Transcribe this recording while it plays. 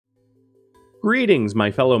Greetings,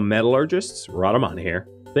 my fellow metallurgists. Rhadamant here.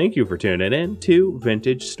 Thank you for tuning in to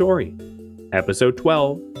Vintage Story, Episode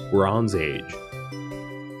 12, Bronze Age.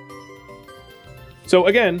 So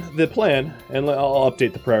again, the plan, and I'll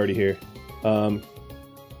update the priority here,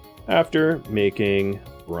 after making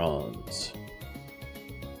bronze.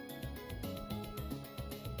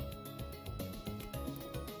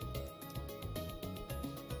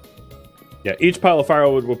 Yeah, each pile of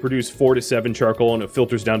firewood will produce 4 to 7 charcoal, and it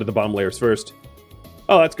filters down to the bottom layers first.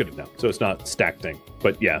 Oh, that's good to know. So it's not stacked thing.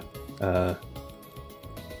 But yeah.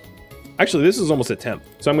 Actually, this is almost a temp.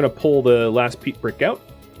 So I'm going to pull the last peat brick out.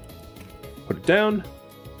 Put it down.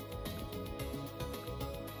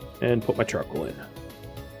 And put my charcoal in.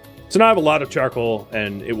 So now I have a lot of charcoal,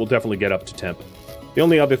 and it will definitely get up to temp. The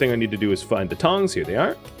only other thing I need to do is find the tongs. Here they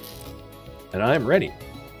are. And I'm ready.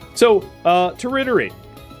 So, to reiterate.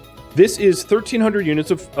 This is 1,300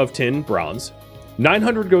 units of tin bronze.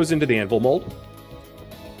 900 goes into the anvil mold.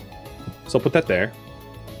 So I'll put that there.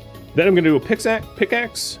 Then I'm going to do a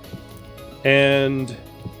pickaxe and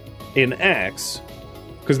an axe,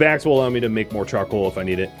 because the axe will allow me to make more charcoal if I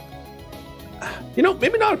need it. You know,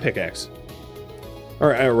 maybe not a pickaxe.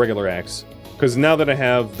 Or a regular axe. Because now that I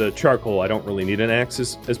have the charcoal, I don't really need an axe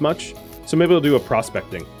as much. So maybe I'll do a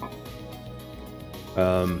prospecting.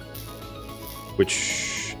 Which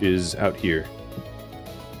is out here.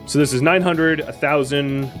 So this is 900,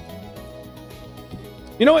 1,000.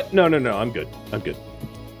 You know what? No, I'm good. I'm good.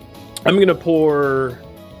 I'm gonna pour.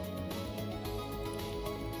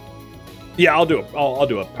 Yeah, I'll do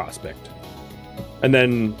a prospect, and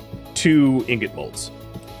then 2 ingot molds.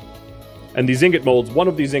 And these ingot molds, one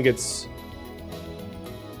of these ingots,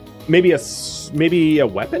 maybe a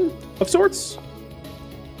weapon of sorts.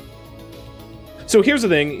 So here's the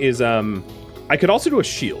thing: is I could also do a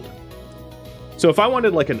shield. So if I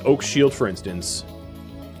wanted like an oak shield, for instance,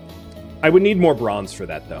 I would need more bronze for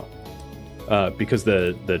that though. Because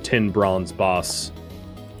the tin bronze boss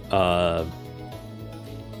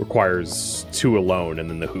requires 2 alone and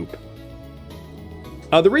then the hoop.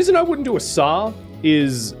 The reason I wouldn't do a saw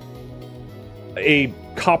is a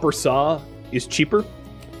copper saw is cheaper.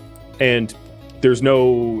 And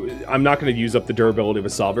I'm not going to use up the durability of a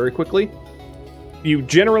saw very quickly. You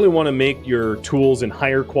generally want to make your tools in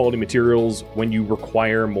higher quality materials when you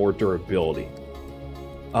require more durability.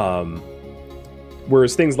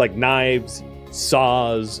 Whereas things like knives,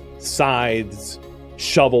 saws, scythes,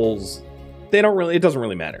 shovels, it doesn't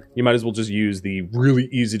really matter. You might as well just use the really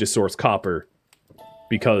easy to source copper,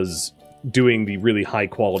 because doing the really high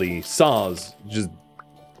quality saws, just,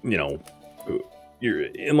 you know,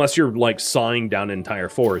 unless you're like sawing down an entire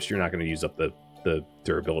forest, you're not going to use up the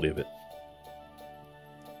durability of it.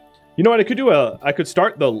 You know what? I could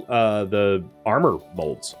start the armor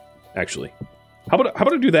molds, actually. How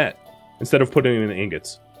about I do that instead of putting it in the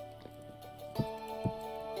ingots?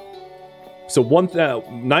 So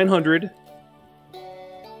 900,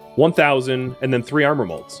 1,000, and then 3 armor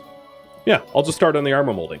molds. Yeah, I'll just start on the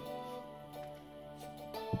armor molding.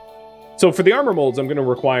 So for the armor molds, I'm going to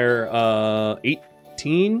require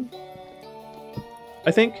 18,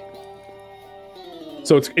 I think.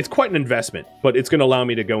 So it's quite an investment, but it's going to allow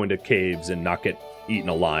me to go into caves and not get eaten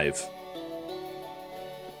alive.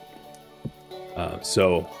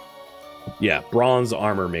 So, yeah, bronze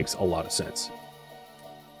armor makes a lot of sense.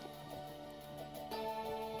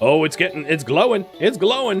 Oh, it's glowing. It's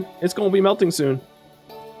glowing. It's going to be melting soon.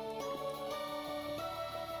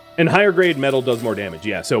 And higher grade metal does more damage.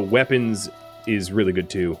 Yeah, so weapons is really good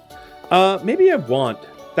too. Maybe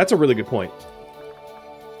that's a really good point.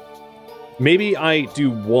 Maybe I do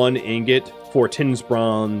 1 ingot for tin's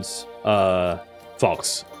bronze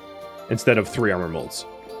voxel instead of 3 armor molds,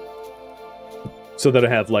 so that I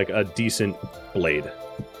have like a decent blade.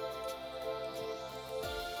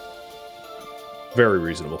 Very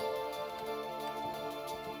reasonable.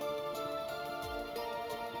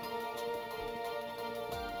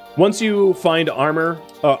 Once you find iron.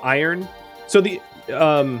 So the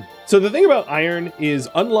thing about iron is,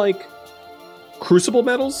 unlike crucible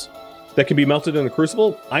metals that can be melted in a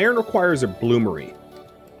crucible, iron requires a bloomery,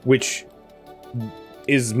 which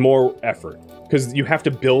is more effort, because you have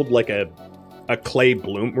to build like a clay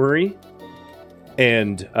bloomery,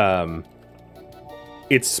 and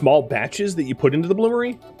it's small batches that you put into the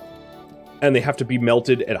bloomery, and they have to be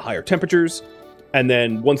melted at higher temperatures. And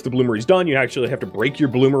then once the bloomery's done, you actually have to break your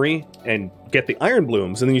bloomery and get the iron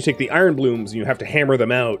blooms, and then you take the iron blooms and you have to hammer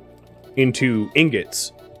them out into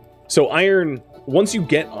ingots. So iron, once you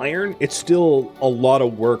get iron, it's still a lot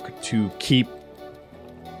of work to keep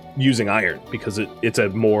using iron, because it's a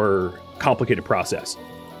more complicated process.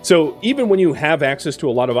 So even when you have access to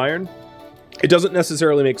a lot of iron, It doesn't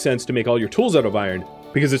necessarily make sense to make all your tools out of iron,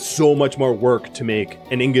 because it's so much more work to make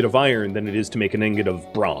an ingot of iron than it is to make an ingot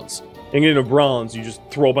of bronze. Ingot of bronze, you just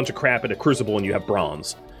throw a bunch of crap at a crucible and you have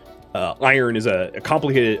bronze. Iron is a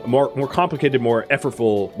complicated, more complicated, more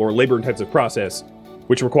effortful, more labor-intensive process,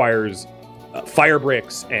 which requires fire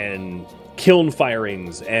bricks and kiln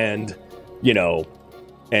firings and, you know,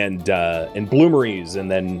 and bloomeries,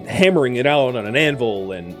 and then hammering it out on an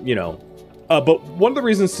anvil, and, you know. But one of the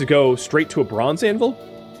reasons to go straight to a bronze anvil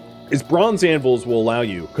is bronze anvils will allow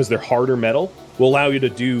you, because they're harder metal, will allow you to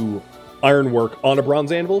do iron work on a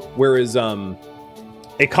bronze anvil, whereas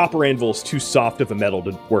a copper anvil is too soft of a metal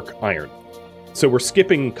to work iron. So we're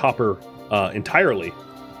skipping copper entirely,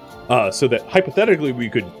 so that hypothetically we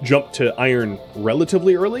could jump to iron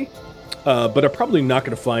relatively early, but I'm probably not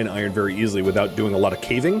going to find iron very easily without doing a lot of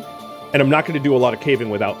caving, and I'm not going to do a lot of caving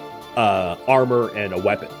without armor and a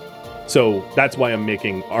weapon. So that's why I'm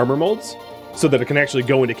making armor molds, so that I can actually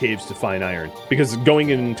go into caves to find iron. Because going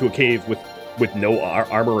into a cave with no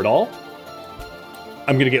armor at all,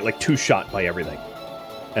 I'm gonna get like two-shot by everything,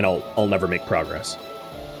 and I'll never make progress.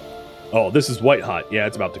 Oh, this is white hot. Yeah,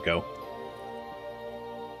 it's about to go.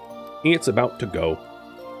 It's about to go.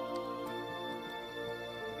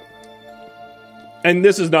 And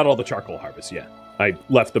this is not all the charcoal harvest yet. I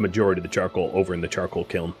left the majority of the charcoal over in the charcoal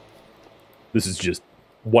kiln. This is just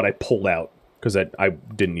what I pulled out, because I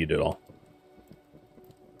didn't need it all.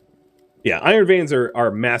 Yeah, iron veins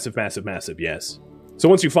are massive, massive, massive, yes. So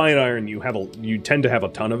once you find iron, you tend to have a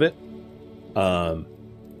ton of it.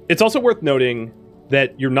 It's also worth noting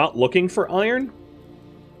that you're not looking for iron,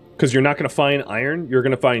 because you're not going to find iron. You're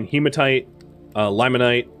going to find hematite,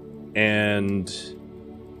 limonite, and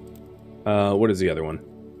what is the other one?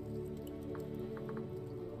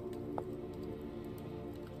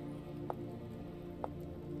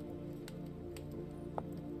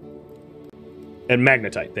 And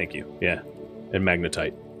magnetite, thank you. Yeah, and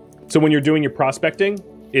magnetite. So when you're doing your prospecting,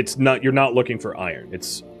 you're not looking for iron.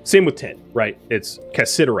 It's same with tin, right? It's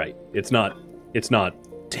cassiterite. It's not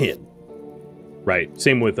tin, right?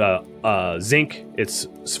 Same with zinc. It's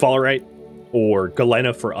sphalerite, or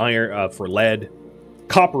galena for iron, for lead.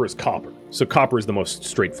 Copper is copper. So copper is the most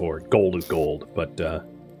straightforward. Gold is gold, but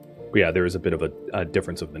yeah, there is a bit of a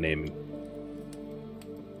difference of the naming.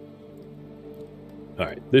 All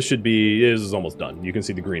right, this is almost done. You can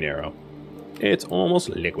see the green arrow. It's almost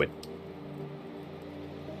liquid.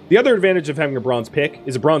 The other advantage of having a bronze pick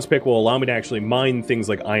is a bronze pick will allow me to actually mine things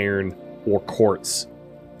like iron or quartz,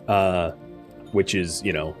 which is,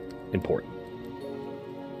 you know, important.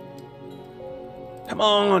 Come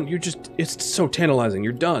on, it's so tantalizing.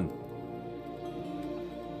 You're done.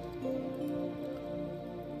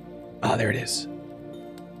 Ah, there it is.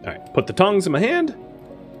 All right, put the tongs in my hand.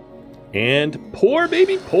 And pour,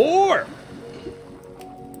 baby, pour!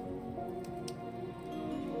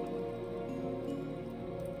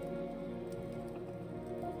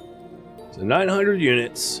 So 900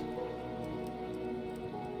 units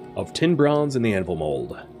of tin bronze in the anvil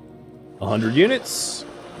mold. 100 units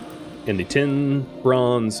in the tin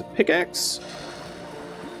bronze pickaxe.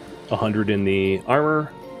 100 in the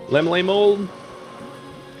armor lamellay mold.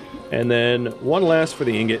 And then one last for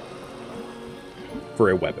the ingot for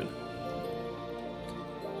a weapon.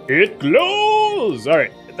 It glows!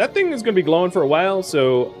 Alright, that thing is going to be glowing for a while,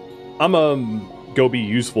 so I'm go be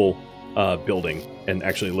useful building and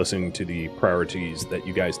actually listening to the priorities that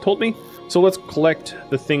you guys told me. So let's collect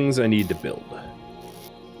the things I need to build.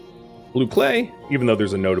 Blue clay, even though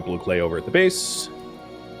there's a note of blue clay over at the base.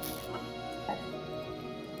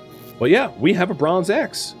 Well, yeah, we have a bronze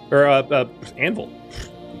axe, or anvil.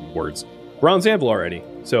 Words. Bronze anvil already,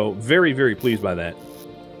 so very, very pleased by that.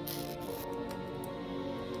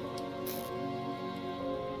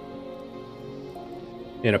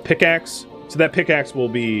 And a pickaxe. So that pickaxe will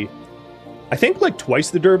be, I think, like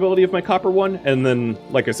twice the durability of my copper one. And then,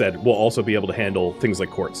 like I said, we'll also be able to handle things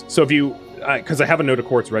like quartz. So if you, because I have a note of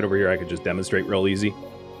quartz right over here, I could just demonstrate real easy.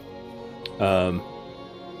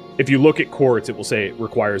 If you look at quartz, it will say it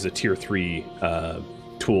requires a tier 3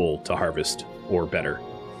 tool to harvest or better.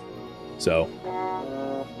 So,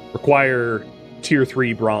 require tier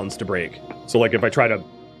 3 bronze to break. So like if I try to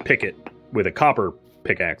pick it with a copper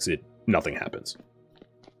pickaxe, nothing happens.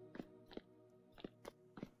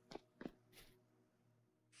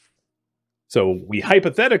 So we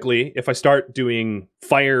hypothetically, if I start doing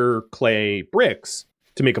fire clay bricks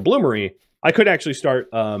to make a bloomery, I could actually start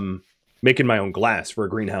making my own glass for a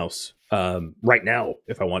greenhouse right now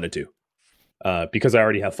if I wanted to, because I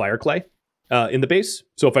already have fire clay in the base.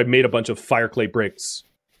 So if I made a bunch of fire clay bricks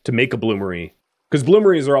to make a bloomery, because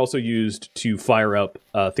bloomeries are also used to fire up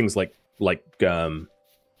things like like, well,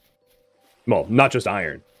 not just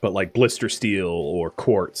iron, but like blister steel or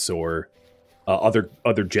quartz or other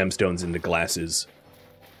gemstones into glasses.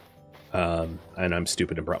 And I'm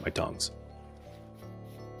stupid and brought my tongs.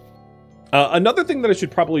 Another thing that I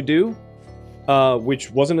should probably do,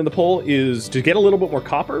 which wasn't in the poll, is to get a little bit more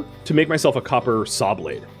copper to make myself a copper saw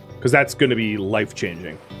blade, because that's going to be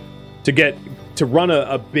life-changing. To run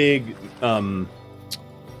a big, to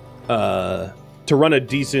run a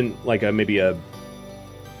decent, like maybe a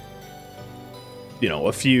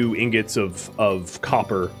few ingots of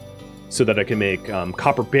copper, so that I can make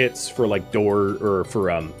copper bits for like door or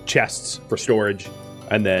for chests for storage,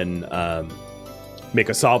 and then make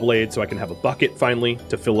a saw blade so I can have a bucket finally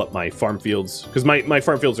to fill up my farm fields, because my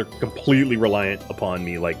farm fields are completely reliant upon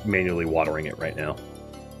me like manually watering it right now,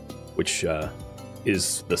 which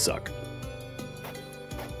is the suck.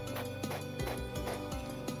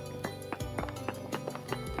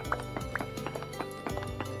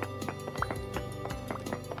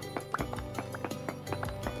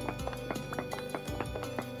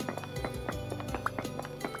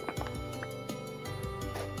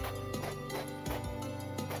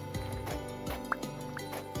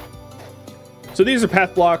 So these are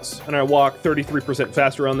path blocks, and I walk 33%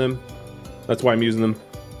 faster on them. That's why I'm using them.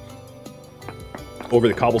 Over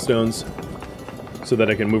the cobblestones, so that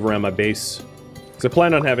I can move around my base. Because I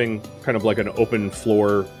plan on having kind of like an open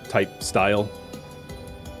floor type style.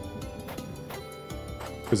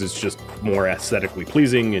 Because it's just more aesthetically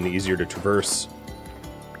pleasing and easier to traverse.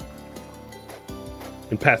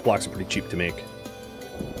 And path blocks are pretty cheap to make.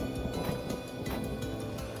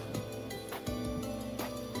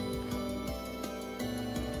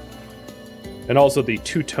 And also the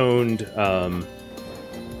two-toned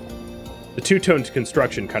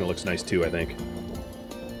construction kind of looks nice too, I think.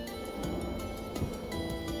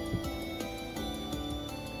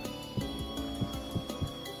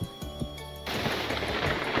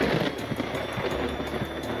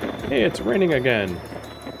 Hey, it's raining again.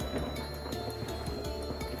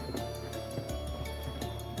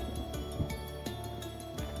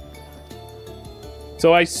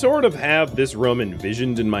 So I sort of have this room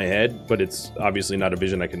envisioned in my head, but it's obviously not a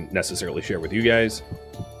vision I can necessarily share with you guys.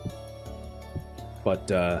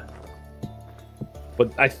 But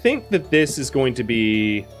I think that this is going to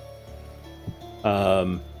be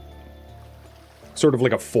sort of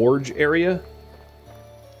like a forge area,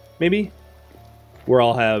 maybe, where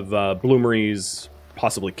I'll have bloomeries,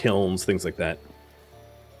 possibly kilns, things like that.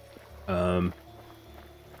 All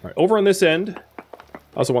right, over on this end, I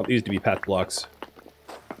also want these to be path blocks.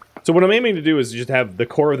 So what I'm aiming to do is just have the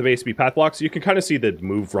core of the base be path blocks. So you can kind of see the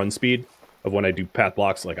move run speed of when I do path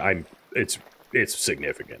blocks. Like it's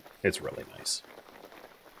significant. It's really nice.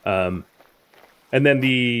 And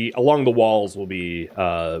then along the walls will be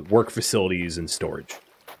work facilities and storage,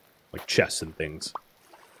 like chests and things.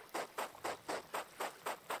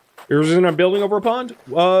 Isn't a building over a pond?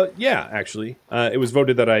 Yeah, actually, it was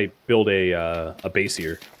voted that I build a base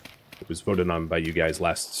here. It was voted on by you guys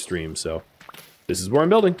last stream, so this is where I'm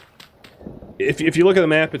building. If you look at the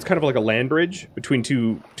map, it's kind of like a land bridge between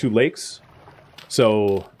two lakes.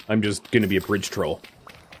 So I'm just going to be a bridge troll.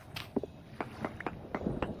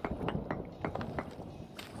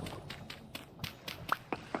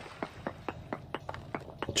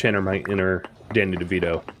 I'll channel my inner Danny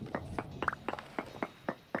DeVito.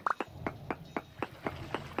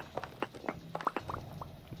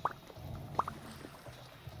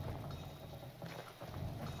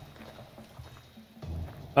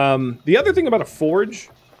 The other thing about a forge,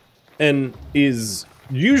 is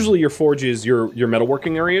usually your forges, your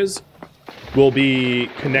metalworking areas, will be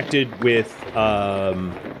connected with a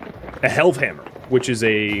Helvhammer, which is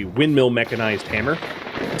a windmill mechanized hammer,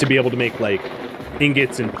 to be able to make like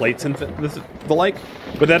ingots and plates and the like.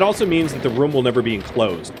 But that also means that the room will never be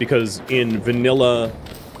enclosed, because in vanilla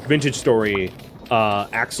Vintage Story,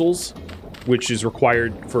 axles, which is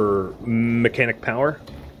required for mechanized power,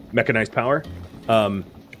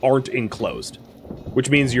 aren't enclosed, which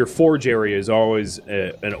means your forge area is always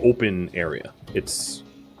an open area. It's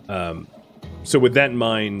so with that in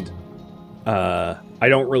mind, I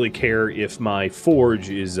don't really care if my forge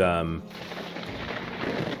is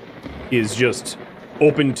just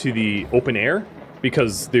open to the open air,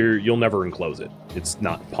 because you'll never enclose it. It's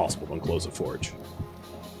not possible to enclose a forge.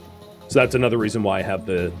 So that's another reason why I have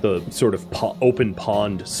the sort of open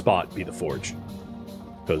pond spot be the forge,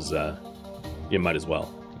 because you might as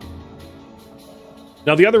well.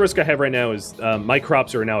 Now, the other risk I have right now is my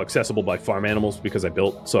crops are now accessible by farm animals because I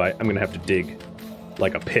built, so I'm going to have to dig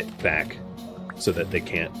like a pit back so that they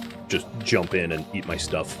can't just jump in and eat my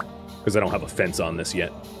stuff, because I don't have a fence on this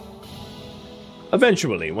yet.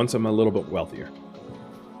 Eventually, once I'm a little bit wealthier.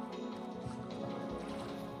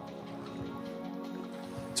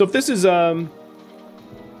 So if this is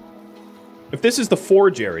the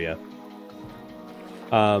forge area,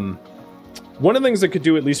 one of the things I could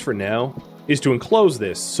do, at least for now, is to enclose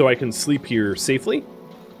this so I can sleep here safely,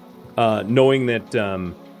 knowing that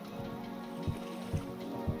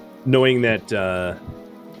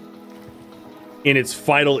in its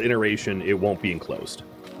final iteration it won't be enclosed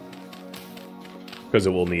because it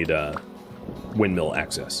will need windmill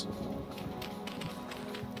access.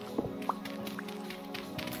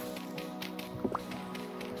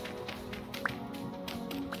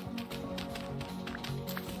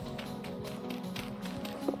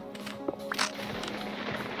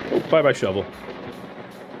 Bye-bye, shovel.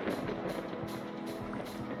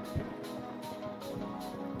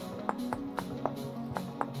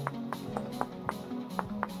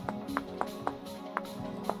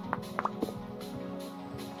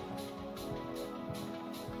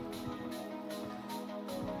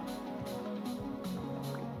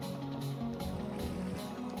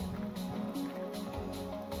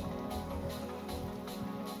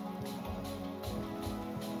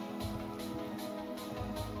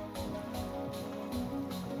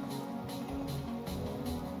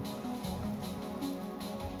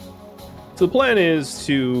 So the plan is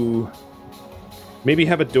to maybe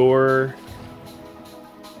have a door.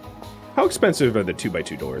 How expensive are the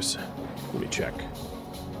 2x2 doors? Let me check.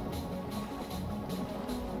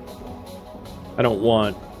 I don't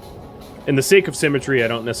want, in the sake of symmetry, I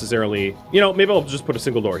don't necessarily, you know, maybe I'll just put a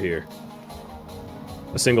single door here.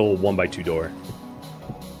 A single 1x2 door.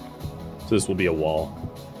 So this will be a wall,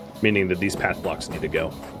 meaning that these path blocks need to go.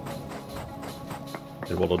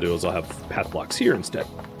 And what I'll do is I'll have path blocks here instead.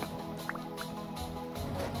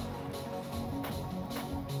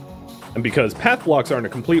 And because path blocks aren't a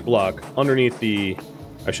complete block, underneath the...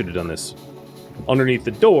 I should have done this. Underneath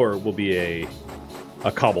the door will be a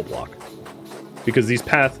cobble block. Because these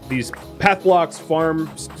path blocks,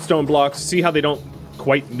 farm stone blocks, see how they don't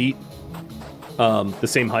quite meet the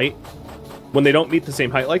same height? When they don't meet the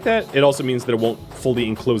same height like that, it also means that it won't fully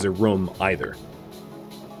enclose a room either.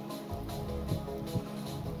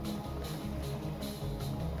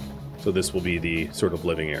 So this will be the sort of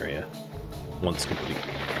living area once complete.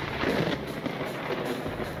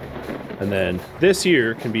 And then this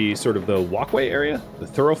here can be sort of the walkway area, the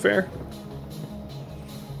thoroughfare.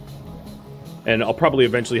 And I'll probably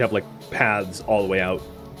eventually have like paths all the way out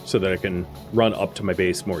so that I can run up to my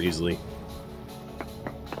base more easily.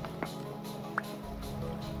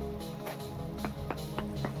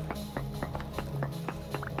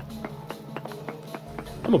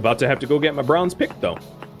 I'm about to have to go get my bronze pick though.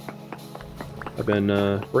 I've been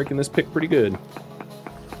breaking this pick pretty good.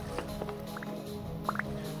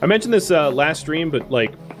 I mentioned this last stream, but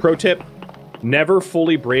like, pro tip, never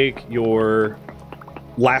fully break your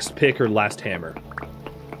last pick or last hammer.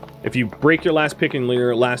 If you break your last pick and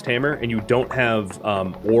your last hammer and you don't have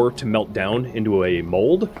ore to melt down into a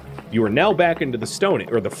mold, you are now back into the stone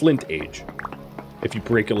or the flint age. If you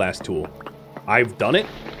break your last tool. I've done it.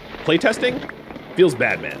 Playtesting feels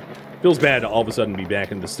bad, man. Feels bad to all of a sudden be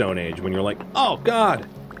back in the stone age when you're like, oh god,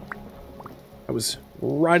 I was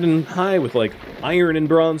riding high with like iron and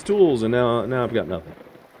bronze tools, and now I've got nothing.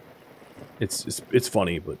 It's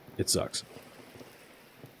funny, but it sucks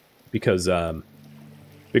because a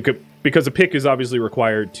pick is obviously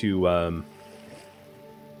required to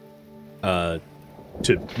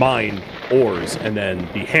mine ores, and then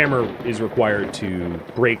the hammer is required to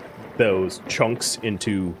break those chunks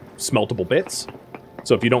into smeltable bits.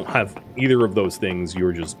 So if you don't have either of those things,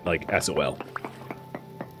 you're just like SOL.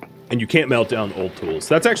 And you can't melt down old tools.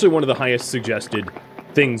 That's actually one of the highest suggested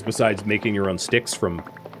things besides making your own sticks from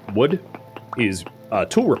wood is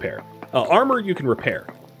tool repair. Armor you can repair.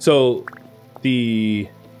 So the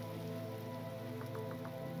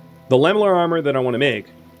lamellar armor that I want to make,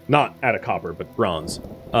 not out of copper, but bronze,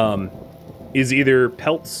 is either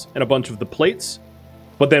pelts and a bunch of the plates,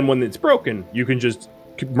 but then when it's broken, you can just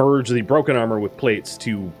merge the broken armor with plates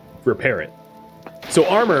to repair it. So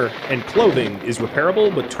armor and clothing is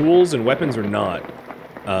repairable, but tools and weapons are not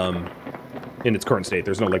in its current state.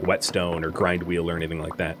 There's no like whetstone or grind wheel or anything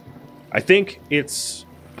like that. I think it's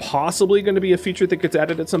possibly going to be a feature that gets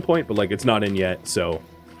added at some point, but like it's not in yet. So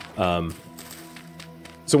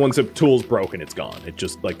so once a tool's broken, it's gone. It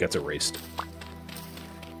just like gets erased.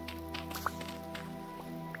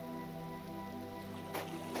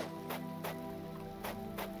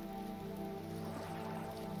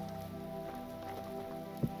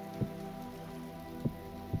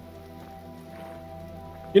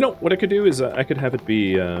 You know, what I could do is I could have it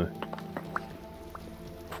be,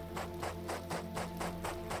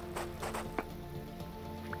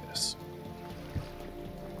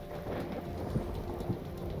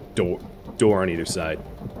 door on either side.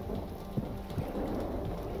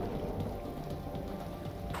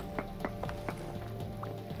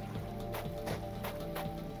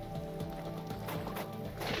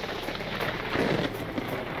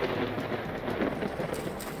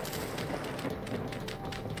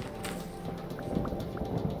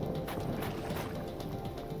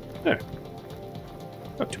 There.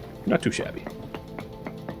 Not too shabby.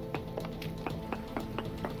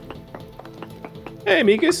 Hey,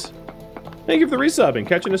 Mikas. Thank you for the resub and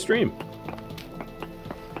catching a stream.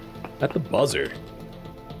 At the buzzer.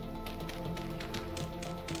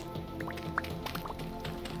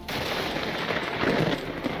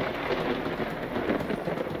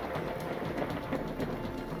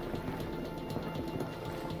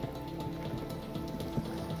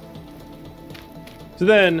 So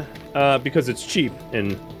then, because it's cheap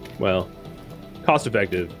and, well, cost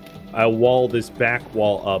effective, I'll wall this back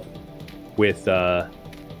wall up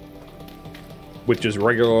with just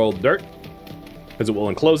regular old dirt, because it will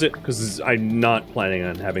enclose it, because I'm not planning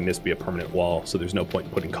on having this be a permanent wall, so there's no point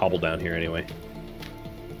in putting cobble down here anyway.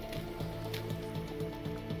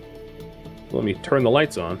 Let me turn the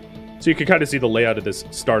lights on, so you can kind of see the layout of this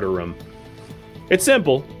starter room. It's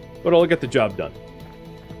simple, but it'll get the job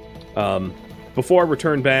done. Before I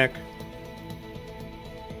return back...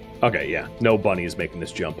 Okay, yeah, no bunny is making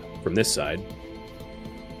this jump from this side.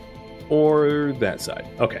 Or that side.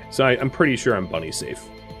 Okay, so I'm pretty sure I'm bunny safe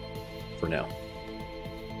for now.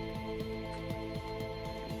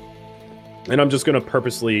 And I'm just going to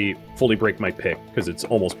purposely fully break my pick, because it's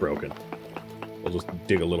almost broken. I'll just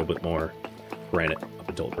dig a little bit more granite up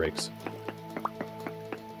until it breaks.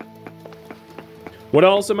 What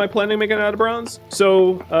else am I planning on making out of bronze?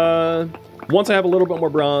 So, once I have a little bit more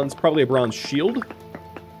bronze, probably a bronze shield.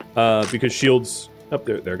 Because shields... Oh,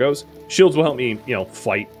 there it goes. Shields will help me, you know,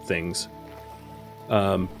 fight things.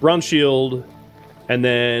 Bronze shield, and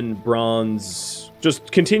then bronze...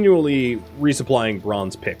 Just continually resupplying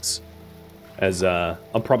bronze picks. As,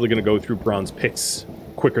 I'm probably going to go through bronze picks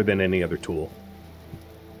quicker than any other tool.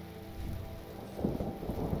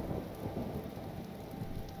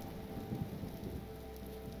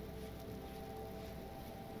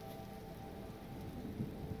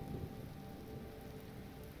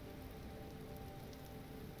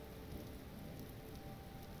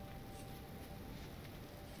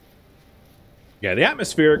 Yeah, the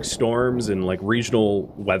atmospheric storms and, like, regional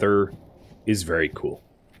weather is very cool.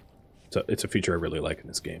 So it's a feature I really like in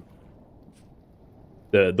this game.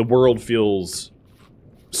 The world feels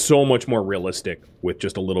so much more realistic with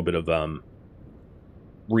just a little bit of,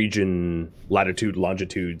 region, latitude,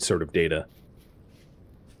 longitude sort of data.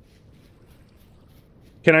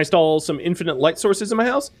 Can I install some infinite light sources in my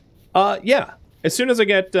house? Yeah. As soon as I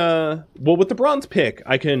get, well, with the bronze pick,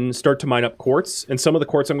 I can start to mine up quartz, and some of the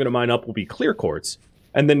quartz I'm going to mine up will be clear quartz.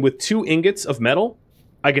 And then with 2 ingots of metal,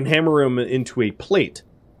 I can hammer them into a plate.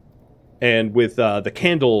 And with the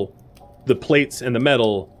candle, the plates, and the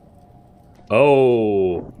metal...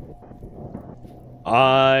 Oh.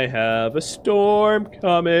 I have a storm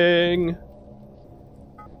coming.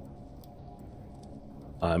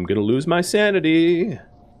 I'm going to lose my sanity.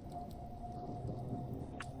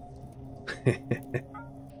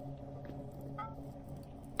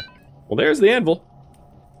 Well, there's the anvil.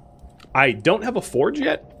 I don't have a forge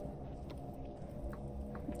yet.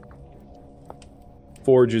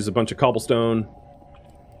 Forge is a bunch of cobblestone.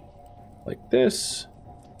 Like this.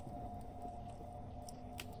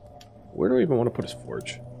 Where do I even want to put a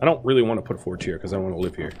forge? I don't really want to put a forge here because I don't want to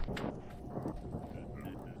live here.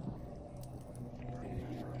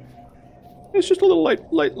 It's just a little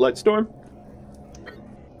light storm.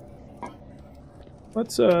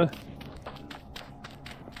 Let's,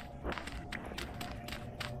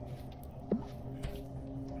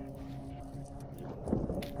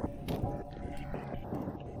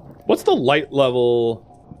 what's the light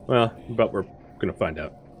level? Well, but we're gonna find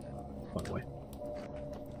out. By the way.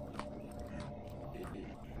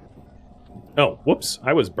 Oh, whoops.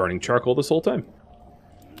 I was burning charcoal this whole time.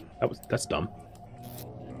 That's dumb.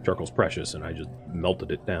 Charcoal's precious, and I just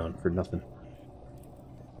melted it down for nothing.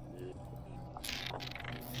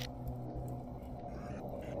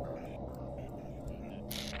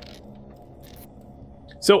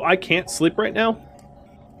 So I can't sleep right now,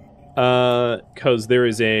 because there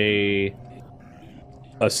is a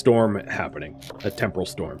storm happening, a temporal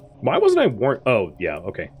storm. Why wasn't I warned? Oh, yeah,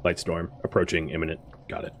 okay. Light storm approaching, imminent.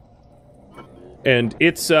 Got it. And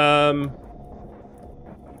it's, you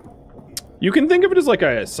can think of it as like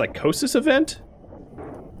a psychosis event,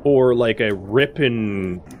 or like a rip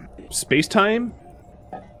in space-time.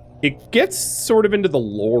 it gets sort of into the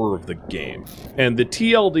lore of the game. And the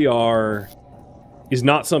TLDR is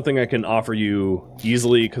not something I can offer you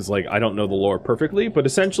easily because, like, I don't know the lore perfectly. But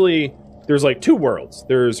essentially, there's, like, two worlds.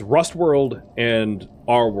 There's Rust World and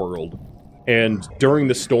our world. And during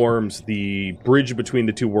the storms, the bridge between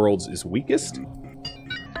the two worlds is weakest.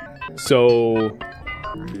 So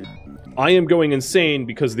I am going insane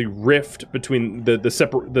because the rift between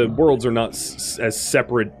the worlds are not as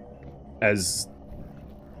separate as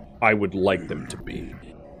I would like them to be.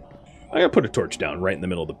 I'm gonna put a torch down right in the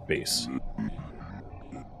middle of the base.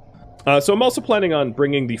 So I'm also planning on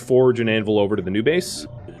bringing the forge and anvil over to the new base.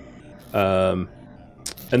 And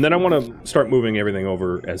then I want to start moving everything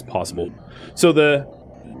over as possible. So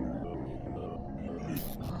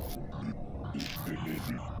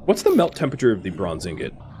what's the melt temperature of the bronze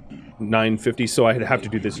ingot? 950, so I'd have to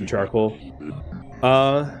do this in charcoal.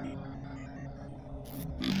 I'm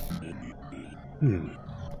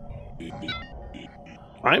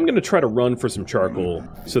gonna try to run for some charcoal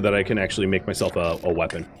so that I can actually make myself a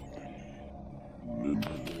weapon.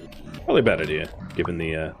 Probably a bad idea, given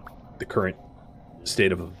the current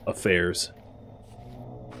state of affairs.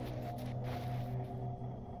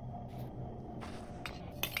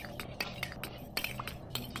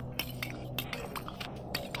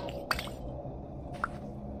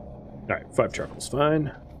 Alright, 5 charcoal's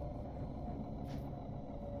fine.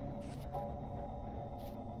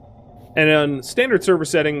 And on standard server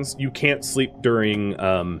settings, you can't sleep during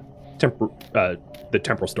the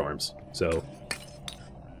temporal storms. So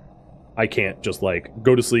I can't just, like,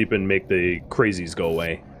 go to sleep and make the crazies go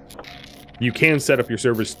away. You can set up your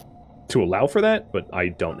servers to allow for that, but I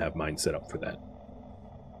don't have mine set up for that.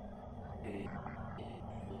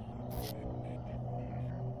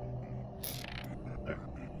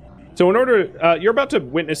 So in order, you're about to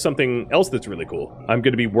witness something else that's really cool. I'm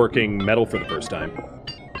going to be working metal for the first time.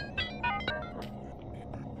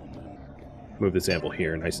 Move this anvil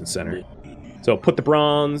here, nice and center. So put the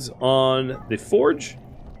bronze on the forge.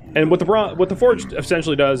 And what the forge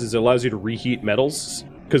essentially does is it allows you to reheat metals,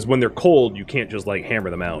 because when they're cold, you can't just, like, hammer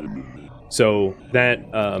them out. So that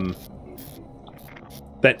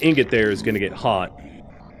that ingot there is going to get hot,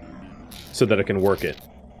 so that I can work it.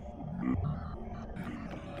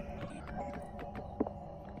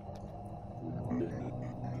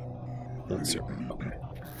 Let's see. Okay.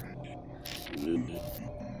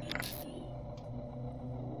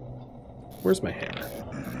 Where's my hammer?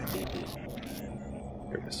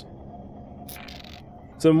 Here it is.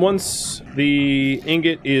 So once the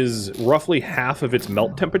ingot is roughly half of its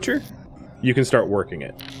melt temperature, you can start working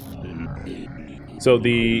it. So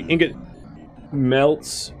the ingot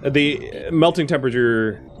melts, the melting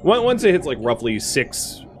temperature, once it hits like roughly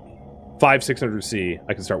 600 C,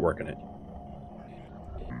 I can start working it.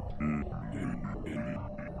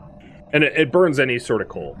 And it burns any sort of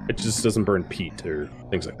coal. It just doesn't burn peat or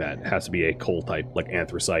things like that. It has to be a coal type, like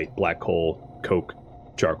anthracite, black coal, coke,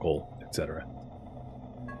 charcoal, etc.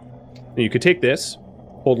 And you could take this,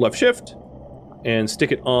 hold left shift, and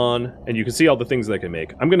stick it on, and you can see all the things that I can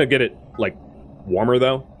make. I'm gonna get it, like, warmer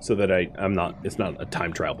though, so that it's not a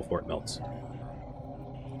time trial before it melts.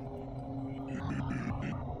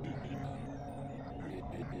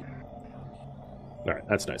 Alright,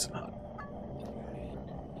 that's nice and hot.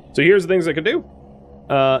 So here's the things I could do.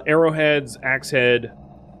 Arrowheads, axe head,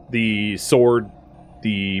 the sword,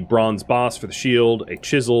 the bronze boss for the shield, a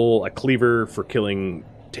chisel, a cleaver for killing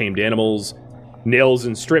tamed animals, nails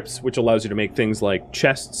and strips, which allows you to make things like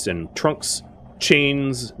chests and trunks,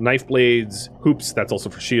 chains, knife blades, hoops, that's also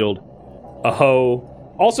for shield, a hoe.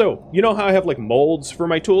 Also, you know how I have, like, molds for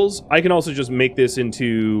my tools? I can also just make this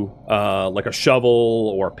into, like, a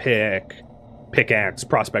shovel or pickaxe,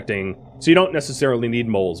 prospecting. So you don't necessarily need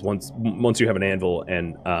molds once you have an anvil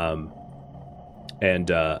and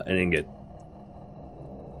an ingot.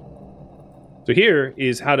 So here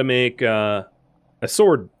is how to make a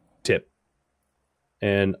sword tip.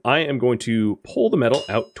 And I am going to pull the metal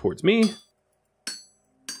out towards me,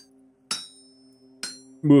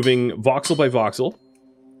 moving voxel by voxel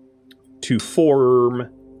to form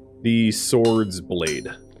the sword's blade,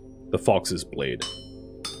 the fox's blade.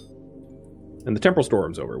 And the temporal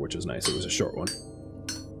storm's over, which is nice. It was a short one.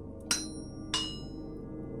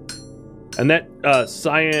 And that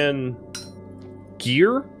cyan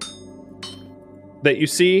gear that you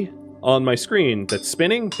see on my screen that's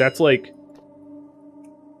spinning, that's like...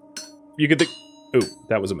 You could think... Oh,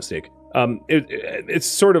 that was a mistake. It's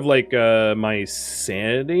sort of like my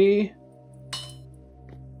sanity,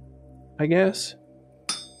 I guess?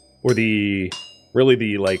 Or really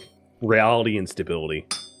the, like, reality instability.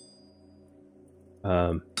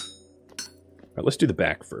 right, let's do the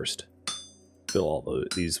back first. Fill all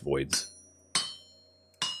these voids.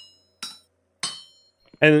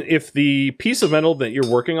 And if the piece of metal that you're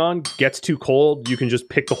working on gets too cold, you can just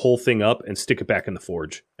pick the whole thing up and stick it back in the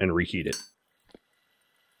forge and reheat it.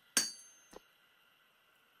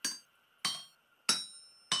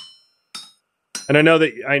 And I know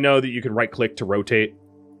that you can right-click to rotate.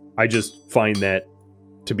 I just find that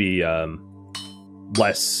to be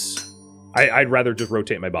less. I'd rather just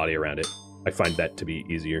rotate my body around it. I find that to be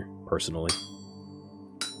easier personally,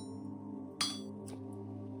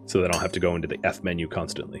 so that I don't have to go into the F menu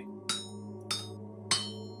constantly.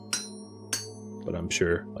 But I'm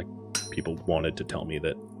sure like people wanted to tell me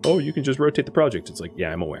that, oh, you can just rotate the project. It's like,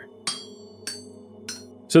 yeah, I'm aware.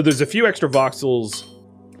 So there's a few extra voxels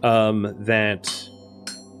that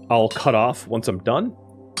I'll cut off once I'm done.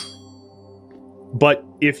 But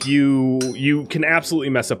if you can absolutely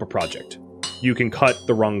mess up a project. You can cut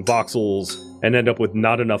the wrong voxels and end up with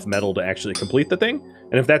not enough metal to actually complete the thing.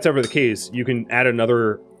 And if that's ever the case, you can add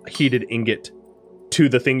another heated ingot to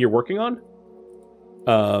the thing you're working on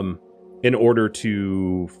in order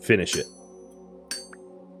to finish it.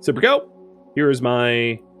 So here we go. Here is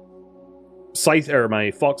my scythe, or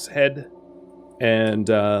my fox head, and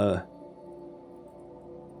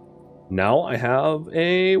now I have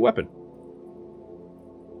a weapon.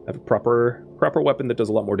 I have a proper weapon that does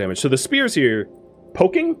a lot more damage. So the spears here,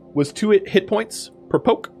 poking was 2 hit points per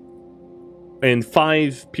poke, and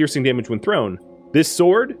 5 piercing damage when thrown. This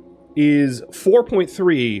sword is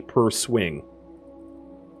 4.3 per swing.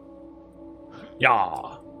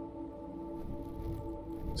 Yeah.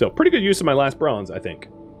 So pretty good use of my last bronze, I think.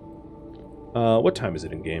 What time is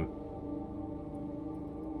it in game?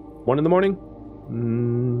 1 in the morning?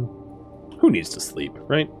 Who needs to sleep,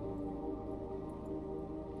 right?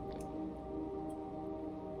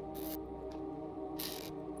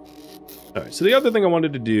 Alright, so the other thing I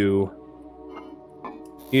wanted to do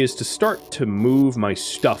is to start to move my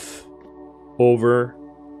stuff over.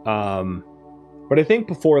 But I think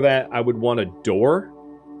before that, I would want a door,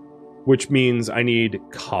 which means I need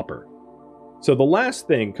copper. So the last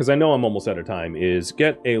thing, because I know I'm almost out of time, is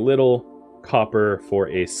get a little copper for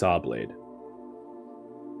a saw blade.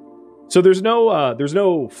 So there's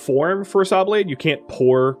no form for a saw blade. You can't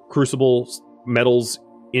pour crucible metals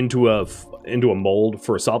into a mold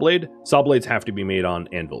for a saw blade. Saw blades have to be made on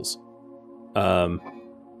anvils.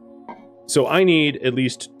 So I need at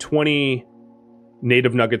least 20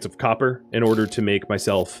 native nuggets of copper in order to make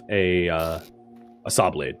myself a saw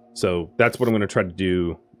blade. So that's what I'm going to try to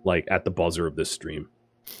do, like, at the buzzer of this stream.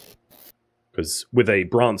 Because with a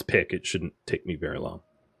bronze pick, it shouldn't take me very long.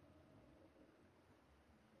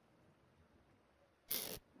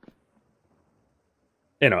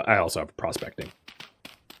 And I also have prospecting.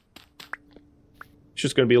 It's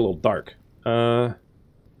just going to be a little dark.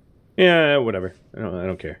 Yeah, whatever. I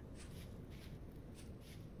don't care.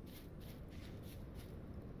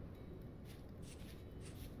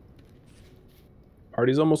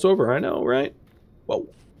 Party's almost over. I know, right? Whoa.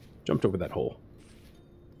 Jumped over that hole.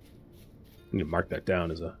 I need to mark that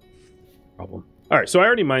down as a problem. Alright, so I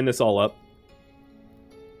already mined this all up.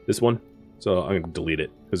 This one. So I'm going to delete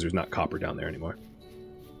it, because there's not copper down there anymore.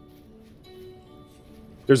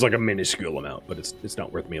 There's like a minuscule amount, but it's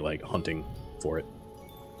not worth me like hunting for it.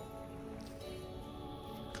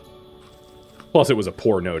 Plus it was a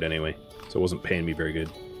poor node anyway, so it wasn't paying me very good.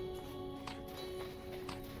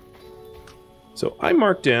 So I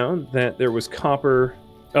marked down that there was copper...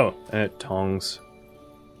 Oh, at Tongs.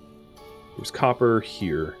 There's copper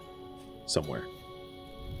here somewhere.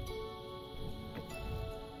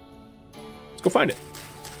 Let's go find it.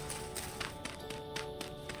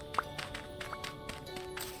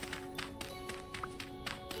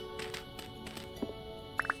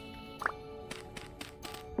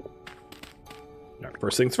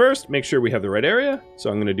 First things first, make sure we have the right area. So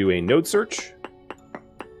I'm going to do a node search.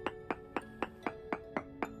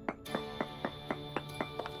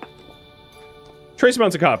 Trace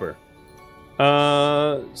amounts of copper.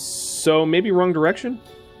 So maybe wrong direction?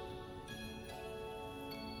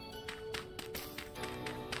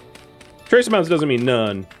 Trace amounts doesn't mean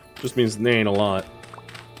none. Just means there ain't a lot.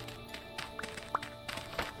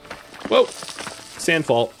 Whoa! Sand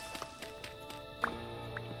fault.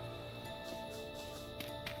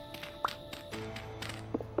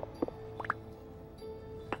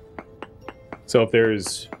 So if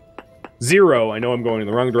there's 0, I know I'm going in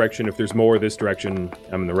the wrong direction. If there's more this direction,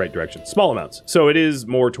 I'm in the right direction. Small amounts. So it is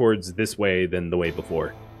more towards this way than the way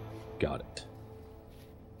before. Got it.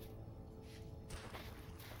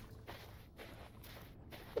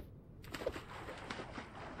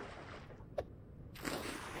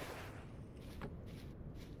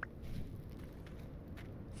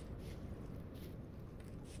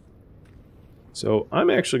 So I'm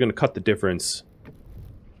actually going to cut the difference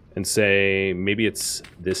and say maybe it's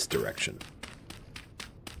this direction.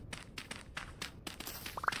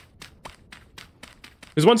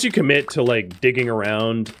 Because once you commit to, like, digging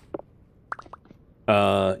around,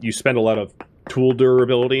 you spend a lot of tool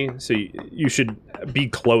durability, so you should be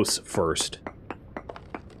close first.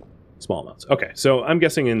 Small amounts. Okay, so I'm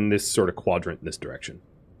guessing in this sort of quadrant in this direction.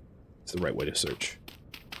 It's the right way to search.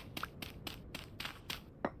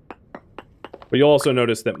 But you'll also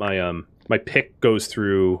notice that my my pick goes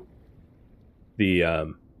through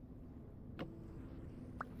the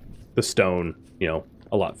stone, you know,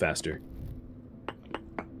 a lot faster.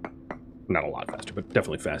 Not a lot faster, but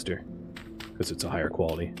definitely faster, because it's a higher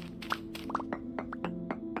quality.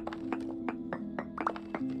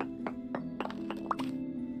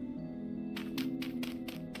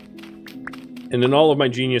 And in all of my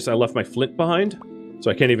genius, I left my flint behind, so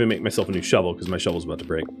I can't even make myself a new shovel, because my shovel's about to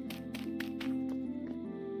break.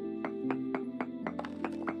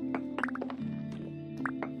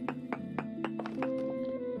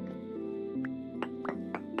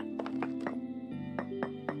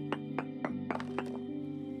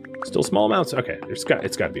 Still small amounts? Okay, it's got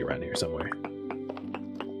to be around here somewhere.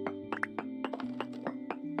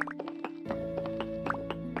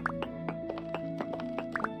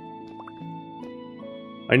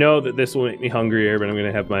 I know that this will make me hungrier, but I'm going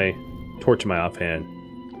to have my torch in my offhand,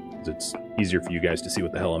 because it's easier for you guys to see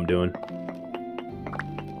what the hell I'm doing.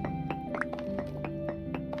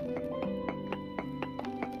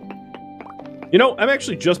 You know, I'm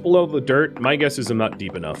actually just below the dirt. My guess is I'm not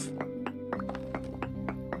deep enough.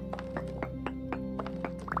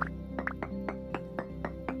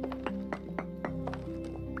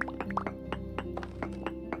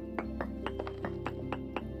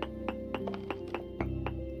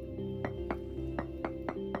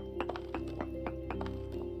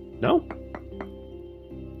 No?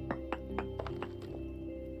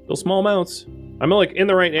 Still small amounts. I'm like in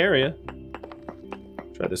the right area.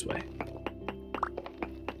 Try this way.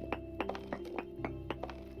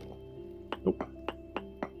 Nope.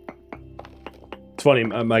 It's funny,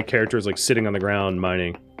 my character is like sitting on the ground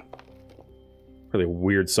mining. Really a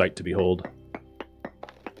weird sight to behold.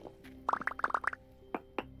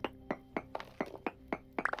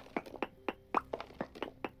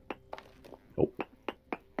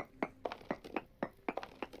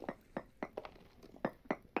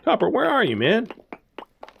 Copper, where are you, man?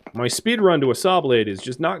 My speed run to a saw blade is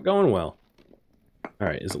just not going well.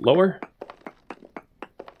 Alright, is it lower?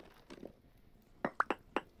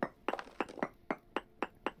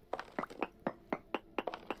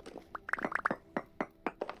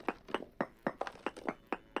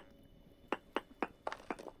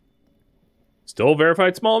 Still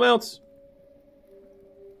verified small amounts?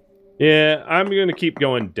 Yeah, I'm gonna keep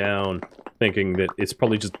going down, thinking that it's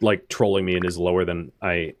probably just, like, trolling me and is lower than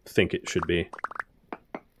I think it should be.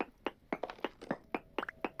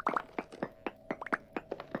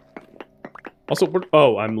 Also,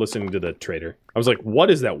 oh, I'm listening to the trader. I was like, what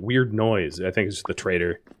is that weird noise? I think it's just the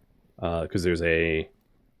trader, because there's a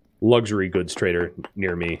luxury goods trader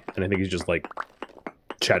near me, and I think he's just, like,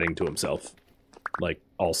 chatting to himself, like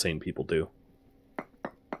all sane people do.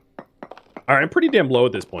 Alright, I'm pretty damn low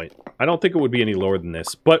at this point. I don't think it would be any lower than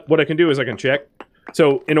this. But what I can do is I can check.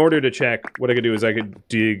 So, in order to check, what I could do is I could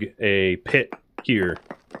dig a pit here.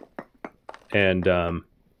 And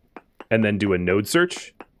then do a node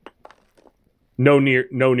search. No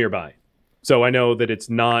nearby. So I know that it's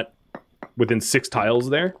not within 6 tiles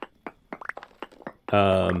there.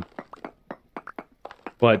 But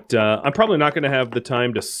I'm probably not going to have the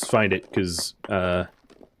time to find it, because the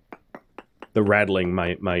rattling,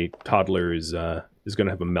 my toddler is going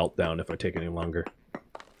to have a meltdown if I take any longer.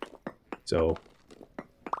 So,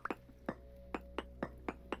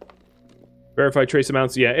 verify trace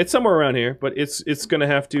amounts. Yeah, it's somewhere around here, but it's going to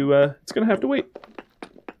have to wait.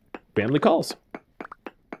 Family calls.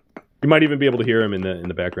 You might even be able to hear him in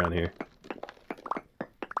the background here,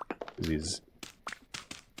 'cause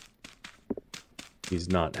he's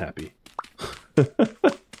not happy.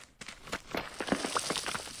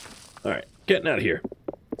 All right, getting out of here.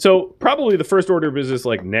 So probably the first order of business,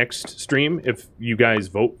 like next stream, if you guys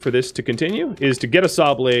vote for this to continue, is to get a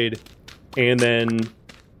saw blade, and then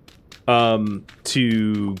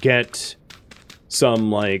to get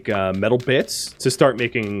some like metal bits to start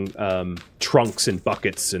making trunks and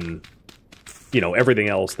buckets and, you know, everything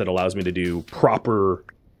else that allows me to do proper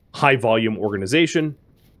high volume organization,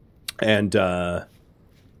 and to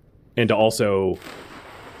also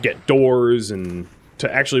get doors and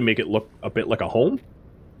to actually make it look a bit like a home,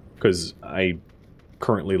 because I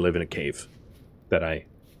currently live in a cave that I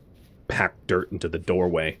pack dirt into the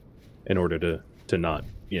doorway in order to not,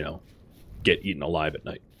 you know, get eaten alive at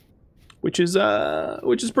night. Which is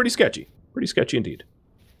pretty sketchy. Pretty sketchy indeed.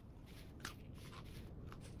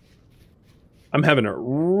 I'm having a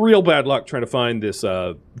real bad luck trying to find this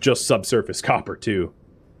just subsurface copper too.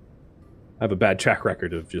 I have a bad track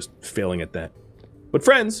record of just failing at that. But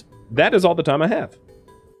friends, that is all the time I have.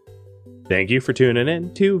 Thank you for tuning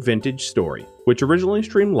in to Vintage Story, which originally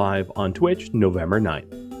streamed live on Twitch November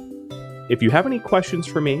 9th. If you have any questions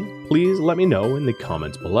for me, please let me know in the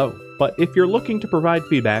comments below. But if you're looking to provide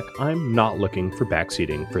feedback, I'm not looking for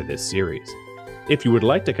backseating for this series. If you would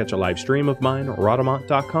like to catch a live stream of mine,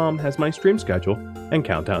 Rhadamant.com has my stream schedule and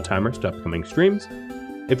countdown timers to upcoming streams.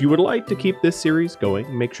 If you would like to keep this series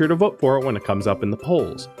going, make sure to vote for it when it comes up in the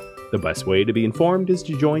polls. The best way to be informed is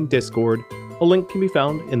to join Discord. A link can be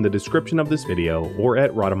found in the description of this video or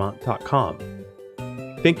at Rhadamant.com.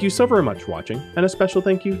 Thank you so very much for watching, and a special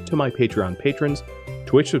thank you to my Patreon patrons,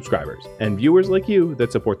 Twitch subscribers, and viewers like you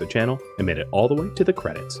that support the channel and made it all the way to the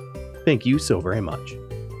credits. Thank you so very much.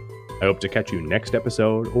 I hope to catch you next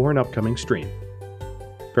episode or an upcoming stream.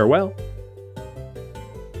 Farewell.